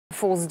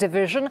Force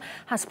division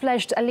has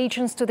pledged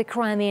allegiance to the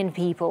Crimean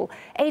people.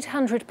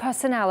 800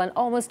 personnel and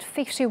almost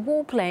 50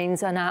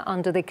 warplanes are now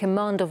under the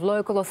command of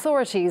local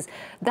authorities.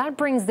 That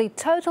brings the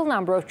total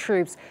number of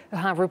troops who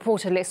have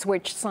reportedly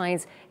switched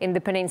sides in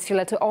the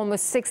peninsula to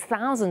almost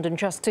 6,000 in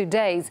just 2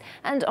 days.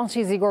 And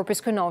RT's Igor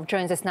Piskunov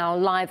joins us now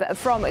live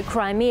from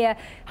Crimea.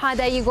 Hi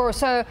there, Igor.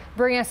 So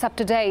bring us up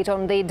to date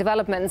on the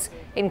developments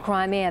in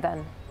Crimea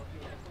then.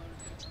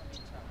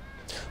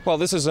 Well,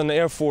 this is an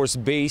Air Force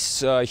base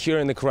here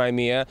in the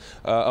Crimea.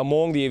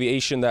 Among the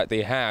aviation that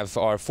they have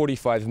are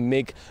 45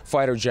 MiG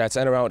fighter jets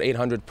and around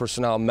 800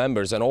 personnel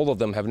members, and all of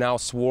them have now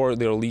swore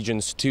their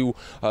allegiance to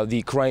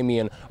the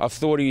Crimean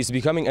authorities,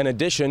 becoming an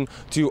addition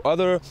to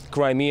other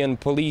Crimean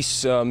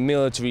police,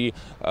 military,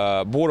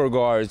 border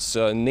guards,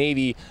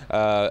 Navy,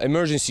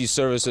 emergency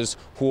services,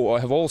 who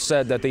have all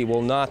said that they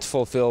will not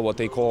fulfill what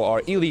they call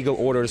our illegal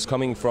orders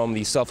coming from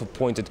the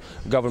self-appointed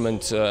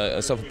government,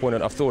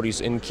 self-appointed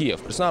authorities in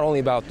Kiev. But it's not only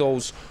about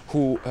those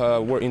who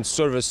were in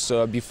service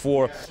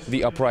before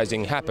the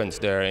uprising happened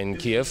there in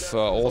Kiev.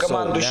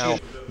 Also now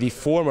the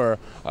former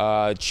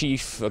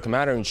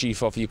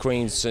commander-in-chief of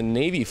Ukraine's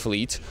Navy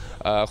fleet,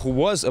 who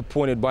was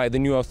appointed by the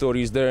new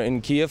authorities there in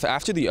Kiev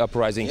after the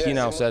uprising, he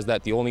now says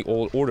that the only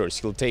orders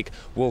he'll take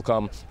will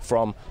come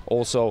from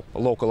also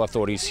local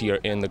authorities here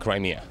in the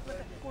Crimea.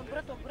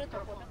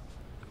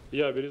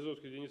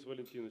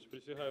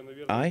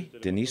 I,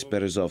 Denis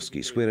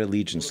Berezovsky, swear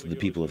allegiance to the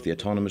people of the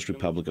Autonomous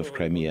Republic of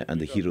Crimea and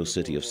the hero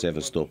city of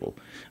Sevastopol.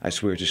 I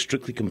swear to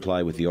strictly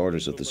comply with the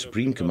orders of the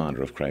Supreme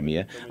Commander of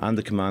Crimea and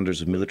the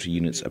commanders of military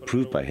units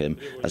approved by him,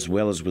 as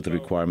well as with the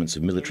requirements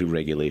of military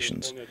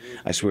regulations.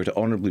 I swear to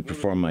honourably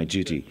perform my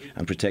duty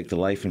and protect the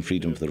life and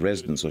freedom of the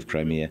residents of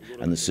Crimea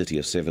and the city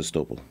of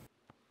Sevastopol.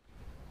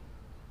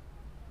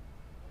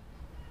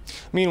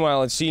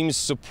 Meanwhile, it seems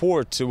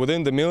support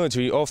within the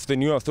military of the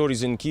new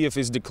authorities in Kiev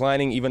is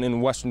declining even in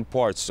western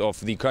parts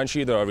of the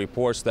country. There are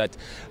reports that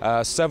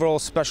several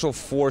special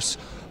force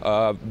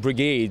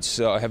brigades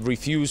have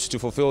refused to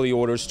fulfill the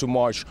orders to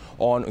march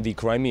on the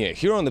Crimea.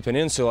 Here on the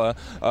peninsula,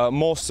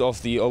 most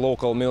of the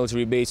local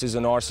military bases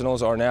and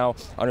arsenals are now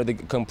under the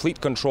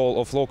complete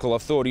control of local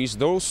authorities.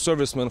 Those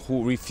servicemen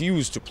who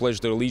refuse to pledge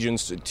their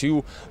allegiance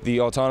to the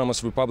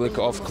Autonomous Republic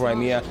of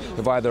Crimea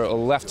have either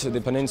left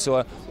the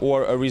peninsula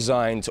or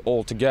resigned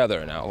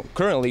altogether. Now,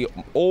 currently,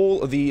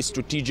 all the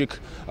strategic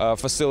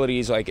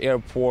facilities like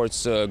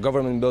airports,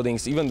 government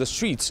buildings, even the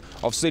streets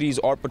of cities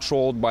are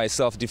patrolled by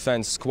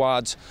self-defense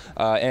squads,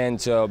 and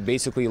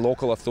basically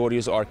local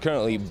authorities are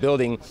currently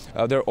building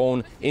their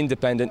own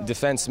independent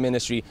defense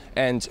ministry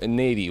and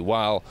navy,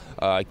 while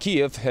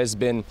Kiev has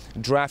been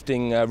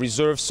drafting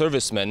reserve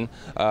servicemen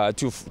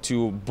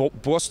to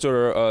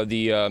bolster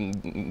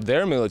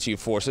their military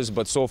forces,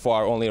 but so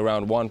far only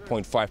around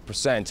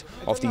 1.5%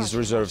 of these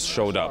reserves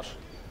showed up.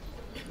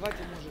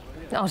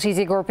 RT's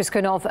Igor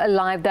Piskunov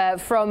live there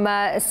from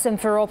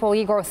Simferopol.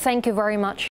 Igor, thank you very much.